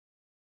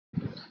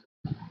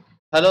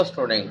Hello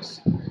students,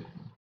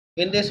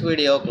 in this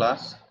video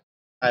class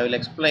I will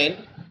explain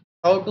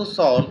how to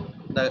solve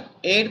the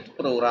 8th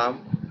program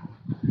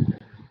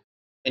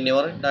in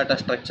your data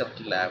structure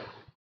lab.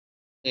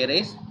 Here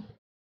is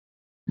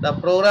the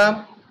program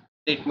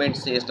statement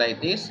says like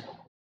this: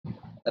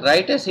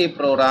 write a C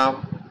program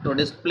to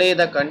display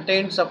the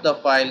contents of the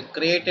file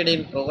created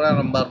in program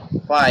number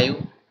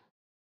 5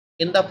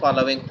 in the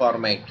following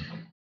format.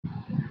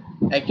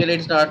 Actually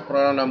it's not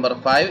program number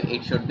 5,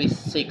 it should be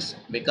 6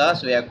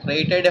 because we have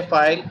created a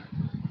file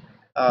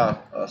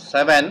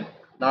 7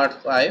 not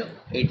 5,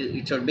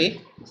 it should be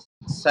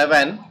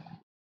 7.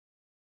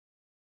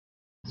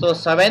 So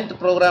 7th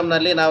program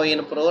ನಲ್ಲಿ ನಾವು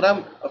ಏನು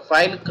program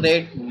file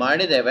create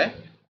ಮಾಡಿದ್ದೇವೆ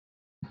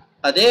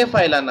ಅದೇ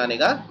file ಅನ್ನು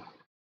ನಾನೀಗ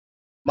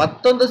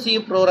ಮತ್ತೊಂದು C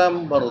program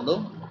ಬರೆದು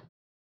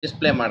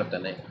display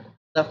ಮಾಡ್ತೇನೆ.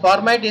 The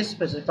format is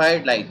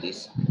specified like this: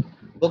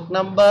 book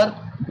number,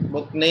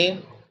 book name,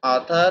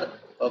 author,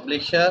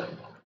 publisher,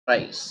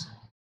 price.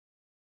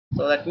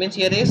 So that means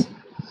here is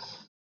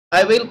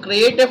I will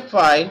create a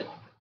file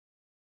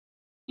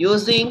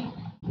using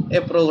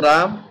a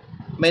program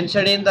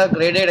mentioned in the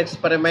graded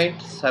experiment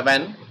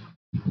 7.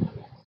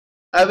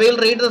 I will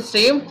read the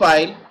same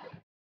file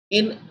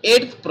in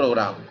 8th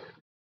program.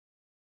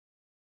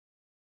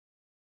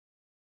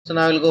 So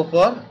now I will go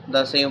for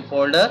the same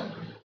folder.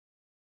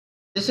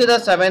 This is the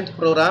 7th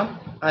program.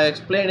 I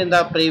explained in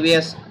the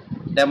previous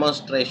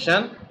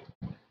demonstration.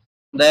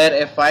 There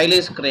a file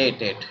is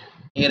created.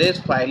 Here is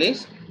file is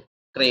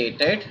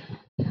created,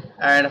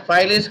 and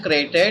file is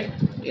created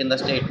in the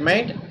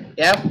statement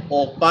f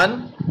open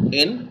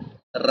in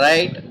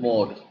write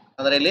mode.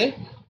 ಅದರಲ್ಲಿ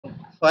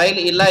file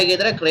ಇಲ್ಲ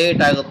ಆಗಿದ್ರೆ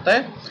create ಆಗುತ್ತೆ,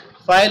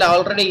 file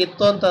already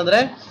ಇತ್ತು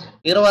ಅಂತಂದ್ರೆ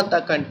ಇರುವಂತ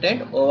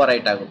content over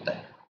right ಆಗುತ್ತೆ.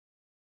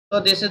 So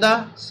this is the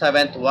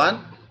 7th one.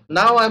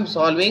 Now I am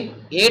solving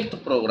 8th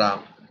program.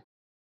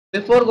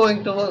 Before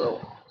going to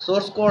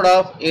source code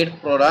of 8th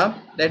program,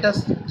 let us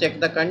check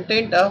the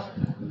content of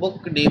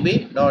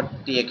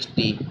bookdb.txt.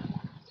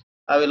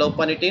 I will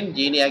open it in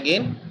Genie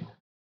again.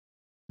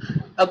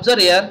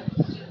 Observe here,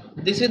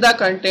 this is the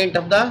content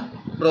of the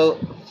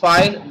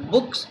file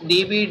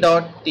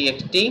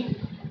booksdb.txt,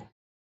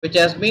 which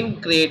has been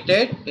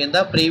created in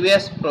the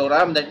previous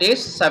program, that is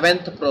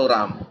 7th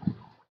program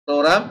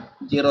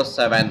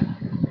 07.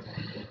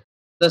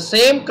 The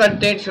same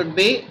content should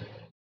be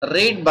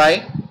read by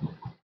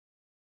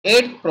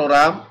 8th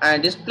program and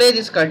display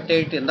this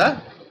content in the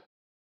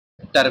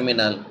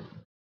terminal.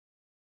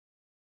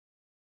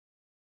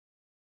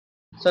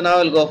 So now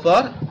we'll go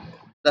for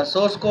the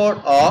source code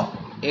of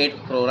 8th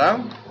program.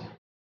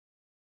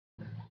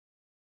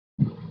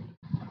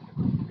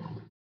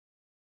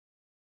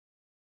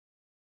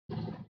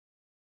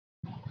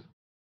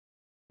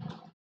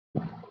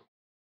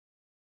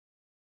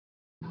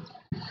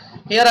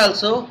 Here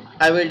also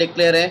I will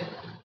declare a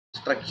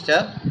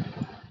structure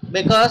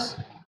because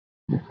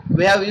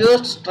we have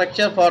used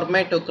structure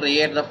format to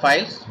create the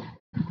files.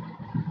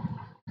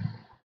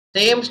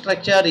 Same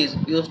structure is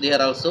used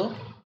here also,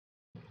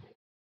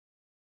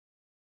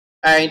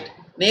 and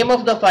name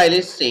of the file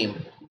is same,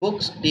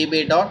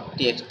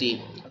 booksdb.txt.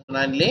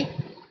 ನಾನಲ್ಲಿ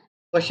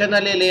question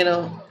ಅಲ್ಲಿ ಏನು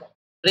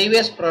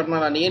previous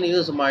program ನಾನು ಏನು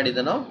use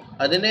ಮಾಡಿದನೋ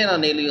ಅದನ್ನೇ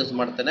ನಾನು ಇಲ್ಲಿ use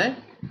ಮಾಡ್ತೇನೆ.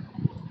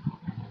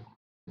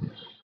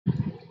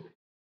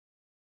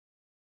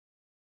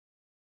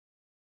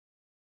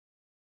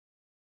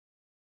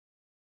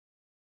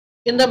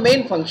 In the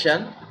main function,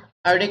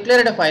 I have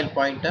declared a file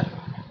pointer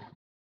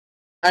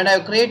and I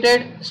have created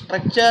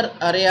structure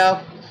array of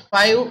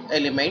 5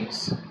 elements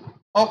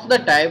of the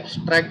type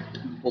struct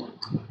book.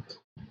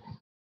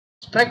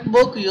 Struct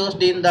book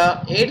used in the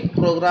 8th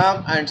program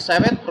and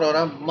 7th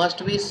program must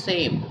be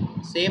same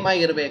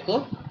ಆಗಿರಬೇಕು.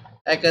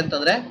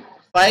 ಯಾಕಂತಂದ್ರೆ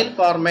file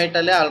format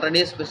ಅಲ್ಲಿ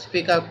already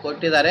specific ಆಗಿ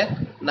ಕೊಟ್ಟಿದ್ದಾರೆ.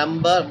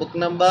 Book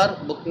number,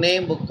 book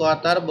name, book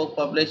author, book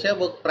publisher,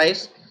 book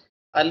price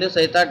ಅಲ್ಲಿ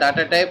ಸಹಿತ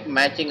data type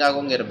matching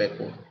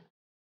ಆಗೋಂಗಿರಬೇಕು.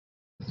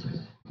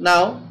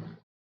 Now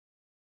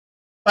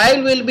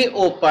file will be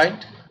opened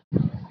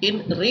in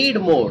read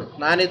mode.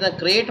 ನಾನು ಇದನ್ನ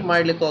create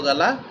ಮಾಡ್ಲಿಕ್ಕೆ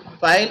ಹೋಗಲ್ಲ,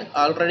 ಫೈಲ್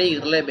ಆಲ್ರೆಡಿ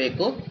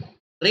ಇರಲೇಬೇಕು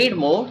read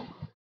mode,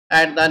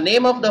 and the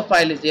name of the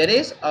file is here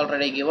is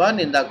already given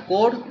in the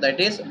code, that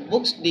is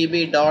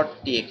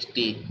booksdb.txt.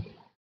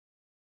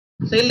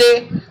 So ಇಲ್ಲಿ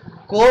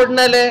code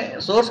ನಲ್ಲೇ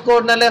source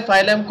code ನಲ್ಲೇ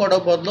file name ಕೊಡೋ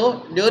ಬದಲು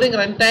during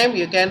run time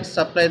you can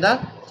supply the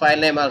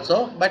file name also,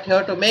 but you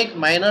have to make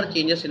minor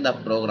changes in the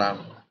programme.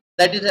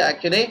 That is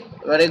actually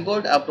very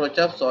good approach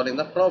of solving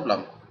the problem.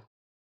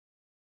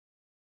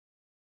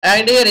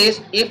 And here is,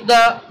 if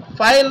the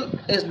file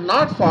is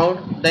not found,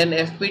 then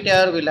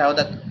FPTR will have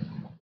the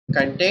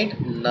content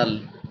null.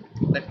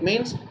 That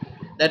means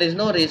there is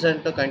no reason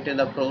to continue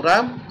the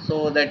program. So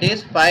that is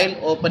file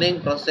opening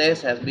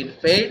process has been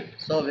failed.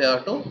 So we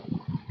have to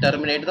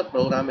terminate the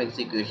program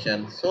execution.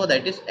 So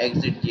that is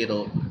exit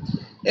 0.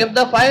 If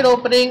the file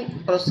opening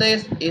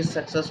process is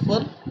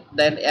successful,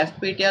 then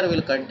FPTR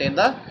will contain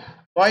the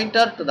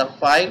pointer to the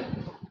file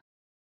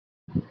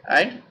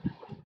and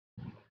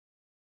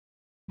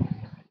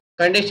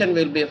condition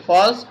will be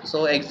false, so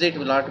exit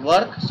will not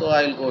work. So I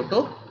will go to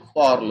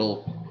for loop.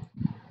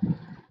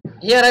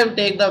 here I will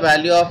take the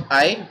value of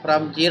I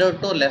from 0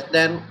 to less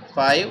than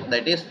 5,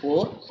 that is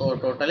 4. So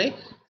totally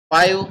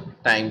 5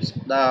 times.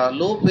 The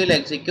loop will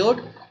execute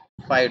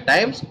 5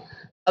 times.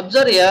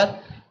 Observe here,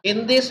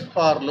 in this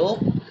for loop,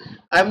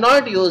 I am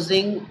not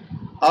using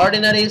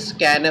ordinary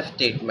scanf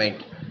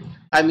statement.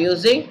 I am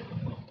using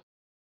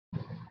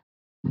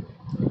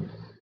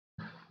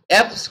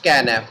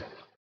fscanf.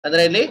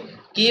 ಅದರಲ್ಲಿ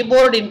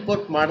keyboard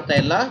input ಮಾಡ್ತಾ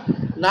ಇಲ್ಲ,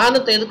 ನಾನು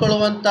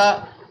ತೆಗೆದುಕೊಳ್ಳುವಂತ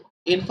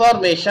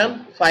information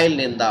file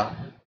ನಿಂದ.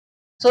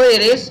 So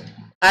here is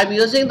I am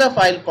using the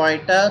file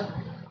pointer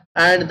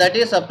and that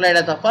is applied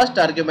as the first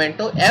argument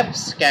to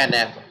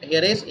fscanf.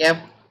 Here is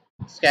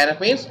fscanf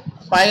means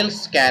file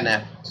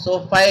scanf. So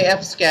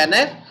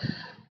fscanf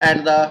and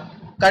the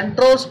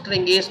control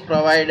string is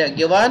provided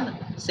given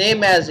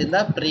same as in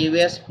the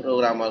previous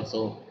program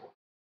also.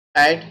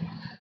 And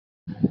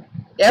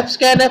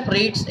fscanf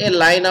reads a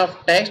line of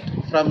text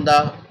from the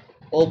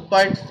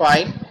opened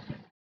file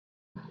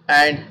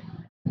and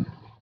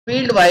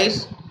field wise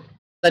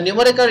the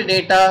numerical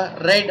data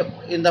read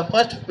in the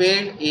first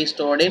field is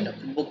stored in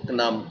book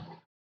num.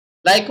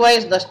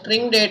 Likewise, the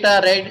string data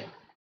read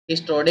is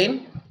stored in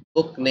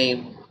book name.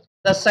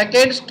 The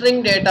second string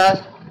data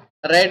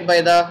read by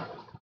the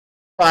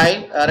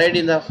file, read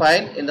in the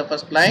file in the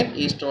first line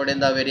is stored in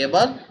the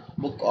variable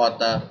book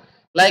author.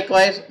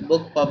 Likewise,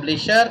 book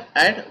publisher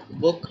and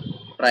book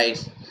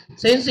price.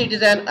 Since it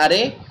is an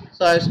array,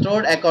 so I have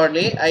stored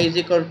accordingly I is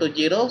equal to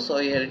 0. So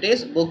here it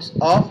is books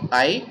of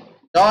I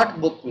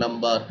dot book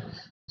number.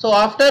 So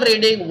after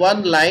reading one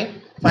line,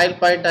 file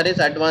pointer is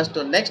advanced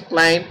to next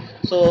line.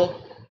 So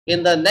in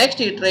the next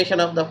iteration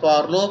of the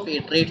for loop,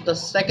 it reads the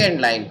second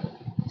line.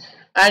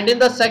 And in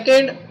the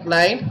second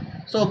line,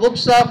 so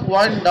books of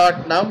one dot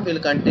num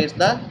will contain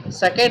the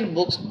second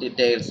book's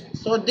details.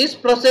 So this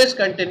process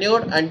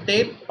continued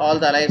until all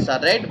the lines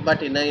are read,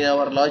 but in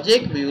our logic,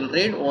 we will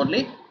read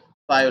only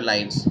 5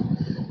 lines.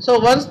 So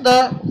once the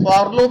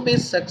for loop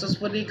is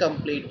successfully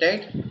completed,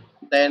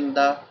 then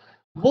the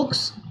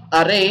books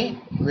array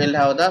will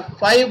have the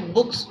 5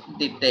 books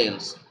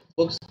details.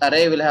 Books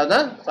array will have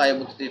the 5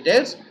 books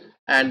details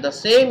and the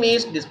same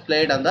is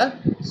displayed on the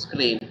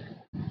screen.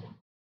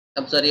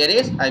 Observe here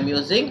is I am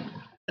using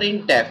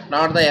printf,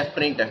 not the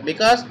fprintf,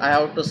 because I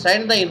have to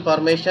send the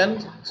information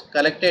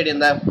collected in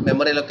the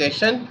memory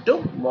location to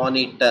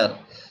monitor.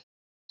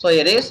 So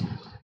here is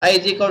I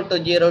is equal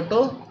to 0 to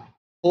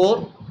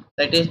 4,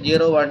 that is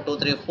 0, 1, 2,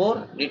 3,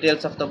 4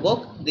 details of the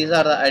book. These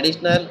are the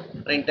additional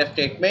printf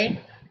statement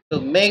to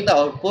make the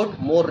output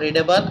more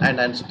readable and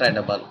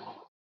understandable.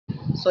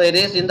 So it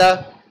is in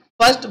the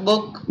first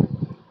book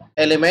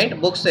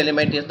element, books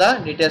element is the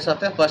details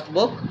of a first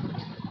book.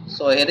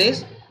 So here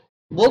is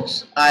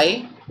books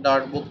I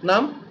dot book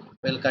num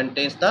will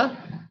contains the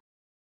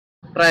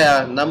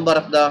prior number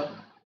of the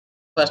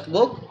first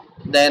book,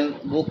 then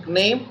book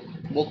name,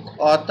 book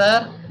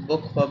author,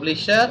 book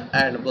publisher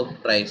and book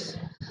price.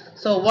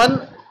 So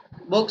one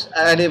books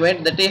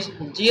element, that is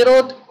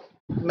 0th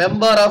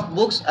member of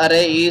books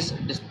array is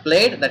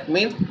displayed. That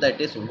means that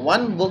is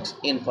one book's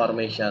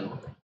information.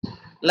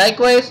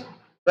 Likewise,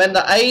 when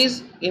the I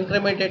is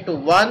incremented to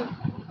 1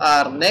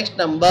 or next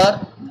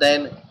number,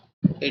 then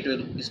it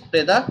will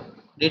display the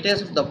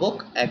details of the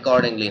book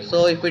accordingly.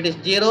 So if it is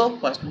 0,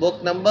 first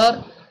book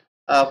number,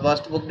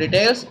 first book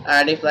details,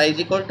 and if I is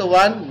equal to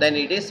 1, then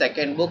it is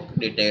second book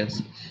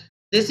details.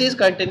 This is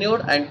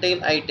continued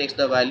until I takes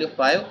the value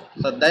 5.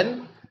 So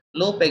then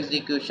loop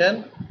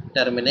execution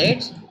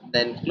terminates,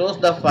 then close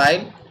the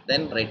file,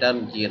 then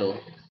return 0.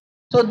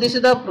 So this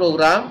is the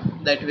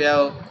program that we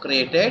have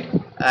created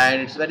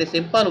and it's very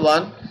simple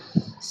one.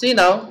 See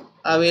now,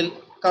 I will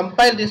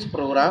compile this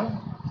program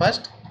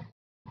first.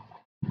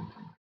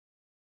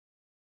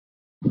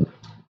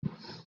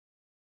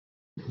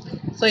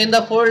 So in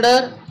the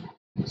folder,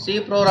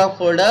 C program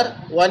folder,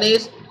 one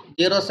is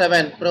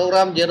 07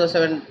 program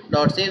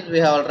 07.c, we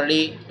have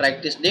already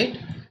practiced it,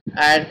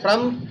 and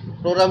from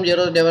program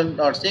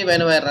 07.c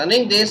when we are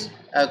running this,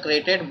 I have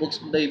created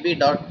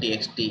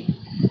booksdb.txt.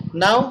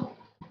 Now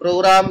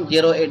program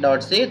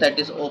 08.c, that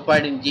is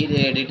opened in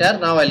GD editor.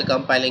 Now I will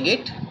compiling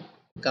it.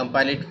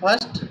 Compile it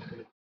first.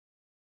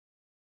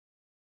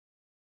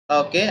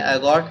 Okay, I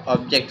got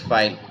object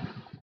file.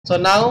 So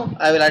now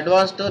I will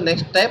advance to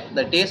next step,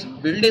 that is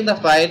building the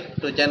file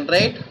to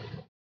generate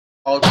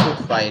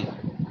output file.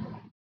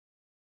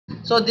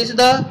 So this is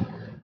the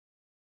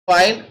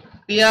file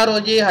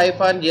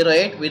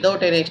prog-08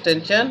 without any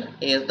extension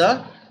is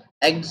the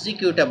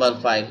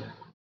executable file.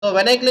 So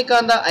when I click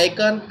on the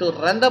icon to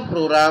run the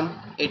program,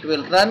 it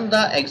will run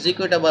the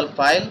executable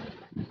file.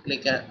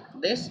 Click on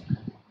this.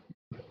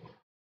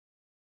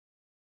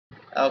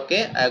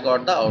 Okay, I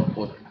got the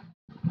output.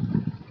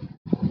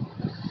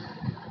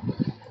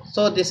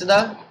 So this is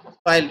the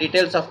file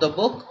details of the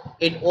book.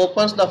 It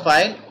opens the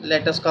file.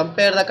 Let us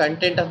compare the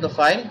content of the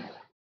file.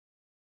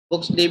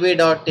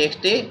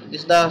 booksdb.txt,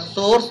 this is the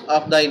source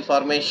of the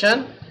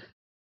information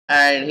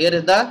and here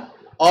is the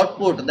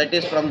output, that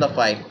is from the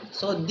file.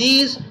 So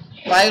these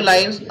 5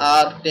 lines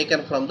are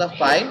taken from the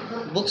file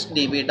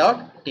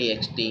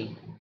booksdb.txt.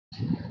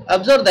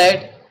 Observe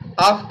that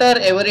After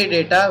every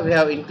data we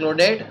have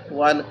included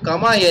one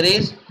comma here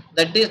is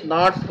that is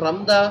not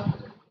from the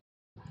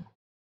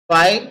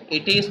file,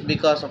 it is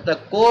because of the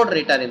code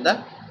written in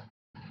the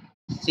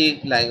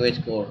C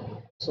language code.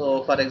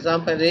 So for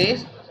example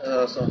is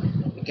so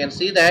you can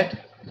see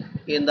that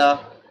in the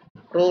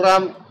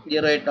program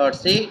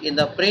 08.c in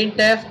the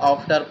printf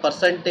after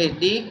percentage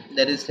 %d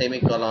there is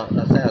semicolon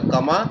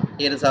comma,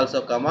 here is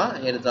also comma,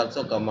 here is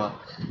also comma.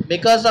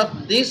 Because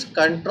of this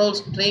control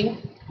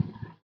string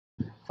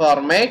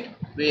format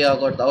we have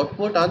got the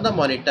output on the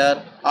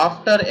monitor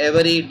after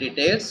every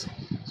details,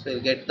 so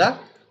we'll get the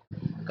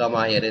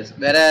comma here is,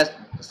 whereas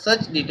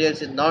such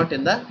details is not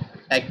in the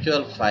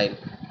actual file.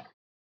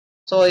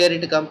 So here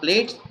it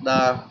completes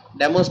the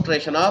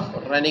demonstration of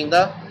running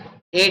the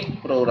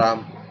 8th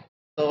program.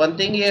 So one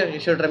thing here you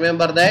should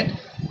remember that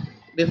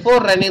before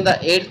running the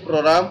 8th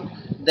program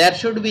there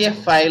should be a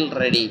file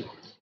ready.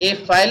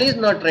 If file is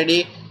not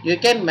ready you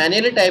can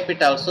manually type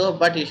it also,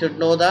 but you should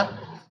know the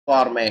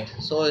format.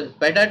 So it's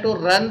better to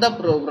run the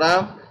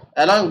program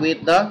along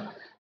with the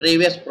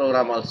previous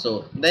program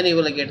also, then you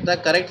will get the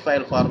correct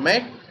file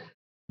format,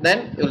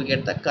 then you will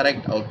get the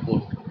correct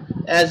output.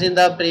 As in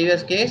the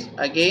previous case,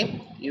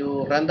 again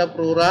you run the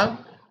program,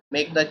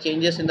 make the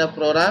changes in the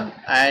program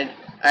and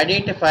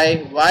identify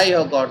why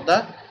you got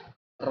the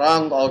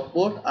wrong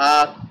output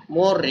or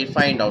more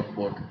refined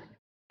output.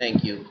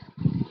 Thank you.